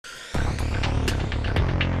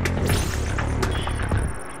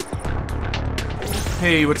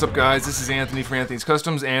Hey, what's up guys? This is Anthony from Anthony's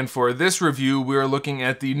Customs, and for this review we are looking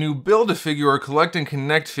at the new Build-A-Figure or Collect and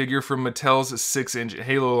Connect figure from Mattel's 6-inch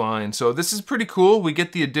Halo line. So this is pretty cool. We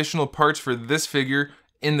get the additional parts for this figure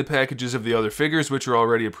in the packages of the other figures, which are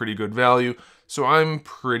already a pretty good value. So I'm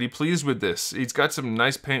pretty pleased with this. He's got some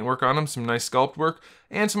nice paint work on him, some nice sculpt work,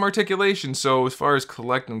 and some articulation. So as far as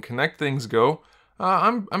Collect and Connect things go,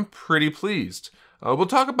 I'm pretty pleased. We'll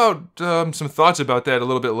talk about some thoughts about that a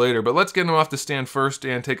little bit later, but let's get him off the stand first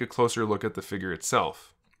and take a closer look at the figure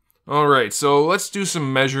itself. Alright, so let's do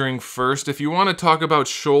some measuring first. If you want to talk about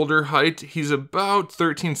shoulder height, he's about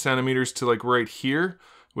 13 centimeters to like right here,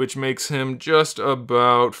 which makes him just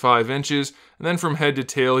about 5 inches. And then from head to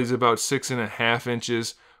tail, he's about 6.5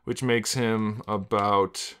 inches, which makes him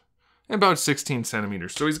about 16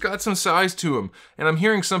 centimeters. So he's got some size to him. And I'm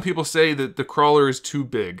hearing some people say that the crawler is too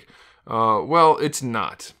big. Well, it's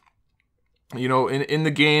not. You know, in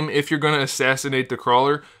the game, if you're going to assassinate the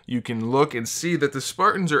crawler, you can look and see that the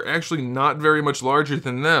Spartans are actually not very much larger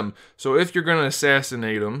than them. So if you're going to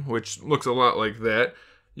assassinate them, which looks a lot like that,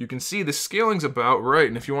 you can see the scaling's about right.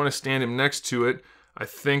 And if you want to stand him next to it, I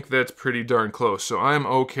think that's pretty darn close. So I'm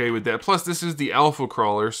okay with that. Plus, this is the alpha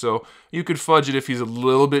crawler, so you could fudge it if he's a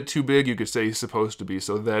little bit too big. You could say he's supposed to be,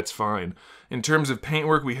 so that's fine. In terms of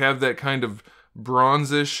paintwork, we have that kind of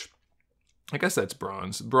bronzish, I guess that's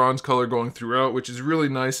bronze color going throughout, which is really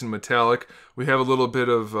nice and metallic. We have a little bit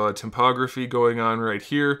of typography going on right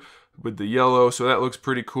here with the yellow, so that looks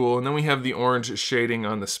pretty cool. And then we have the orange shading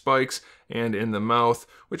on the spikes and in the mouth,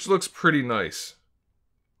 which looks pretty nice.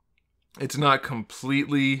 It's not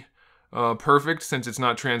completely perfect since it's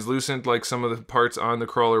not translucent like some of the parts on the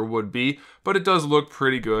crawler would be, but it does look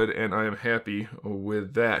pretty good and I am happy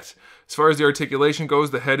with that. As far as the articulation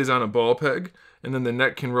goes, the head is on a ball peg, and then the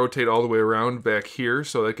neck can rotate all the way around back here,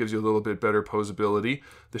 so that gives you a little bit better posability.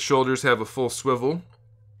 The shoulders have a full swivel,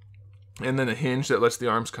 and then a hinge that lets the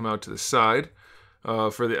arms come out to the side.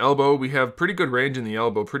 For the elbow, we have pretty good range in the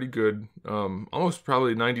elbow, pretty good, almost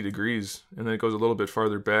probably 90 degrees, and then it goes a little bit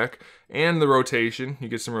farther back. And the rotation, you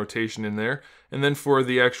get some rotation in there. And then for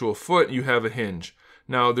the actual foot, you have a hinge.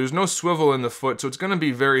 Now, there's no swivel in the foot, so it's going to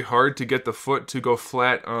be very hard to get the foot to go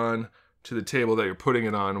flat on to the table that you're putting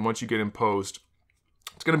it on, and once you get imposed,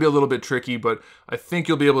 it's going to be a little bit tricky, but I think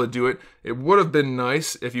you'll be able to do it. It would have been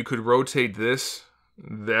nice if you could rotate this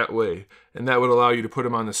that way, and that would allow you to put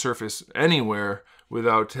him on the surface anywhere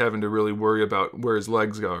without having to really worry about where his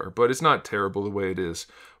legs are, but it's not terrible the way it is.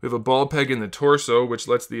 We have a ball peg in the torso, which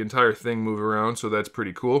lets the entire thing move around, so that's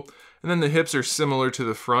pretty cool. And then the hips are similar to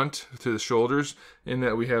the front, to the shoulders, in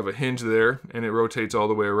that we have a hinge there, and it rotates all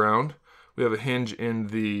the way around. We have a hinge in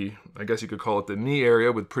the, I guess you could call it the knee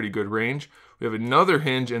area with pretty good range. We have another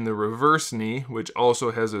hinge in the reverse knee, which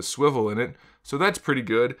also has a swivel in it, so that's pretty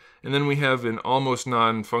good. And then we have an almost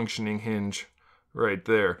non-functioning hinge right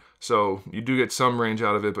there. So you do get some range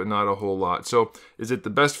out of it, but not a whole lot. So is it the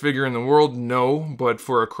best figure in the world? No, but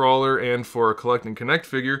for a crawler and for a Collect and Connect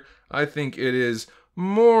figure, I think it is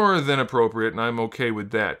more than appropriate, and I'm okay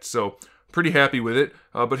with that. So pretty happy with it.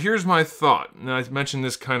 But here's my thought, and I mentioned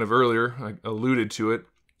this kind of earlier, I alluded to it.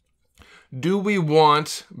 Do we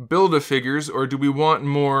want Build-A-Figures, or do we want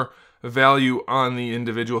more value on the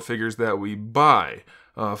individual figures that we buy?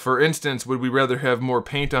 For instance, would we rather have more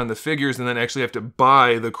paint on the figures and then actually have to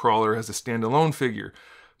buy the crawler as a standalone figure?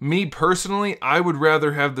 Me personally, I would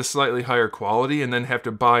rather have the slightly higher quality and then have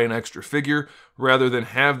to buy an extra figure rather than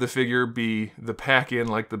have the figure be the pack-in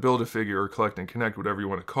like the Build-A-Figure or Collect and Connect, whatever you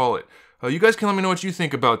want to call it. You guys can let me know what you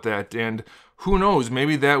think about that, and who knows,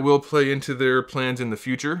 maybe that will play into their plans in the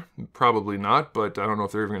future. Probably not, but I don't know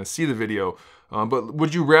if they're ever going to see the video. But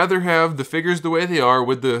would you rather have the figures the way they are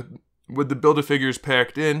with the Build-A-Figures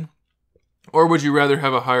packed in, or would you rather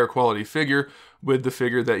have a higher quality figure with the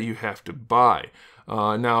figure that you have to buy?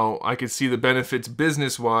 Now, I could see the benefits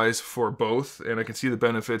business-wise for both, and I can see the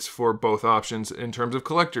benefits for both options in terms of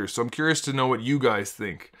collectors, so I'm curious to know what you guys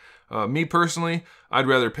think. Me personally, I'd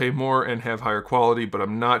rather pay more and have higher quality, but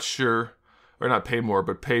I'm not sure, or not pay more,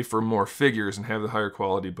 but pay for more figures and have the higher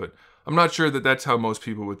quality, but I'm not sure that that's how most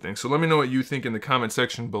people would think. So let me know what you think in the comment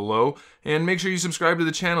section below, and make sure you subscribe to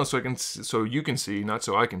the channel so you can see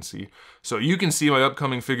my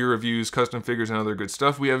upcoming figure reviews, custom figures, and other good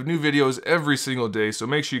stuff. We have new videos every single day, so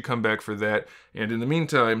make sure you come back for that. And in the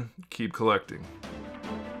meantime, keep collecting.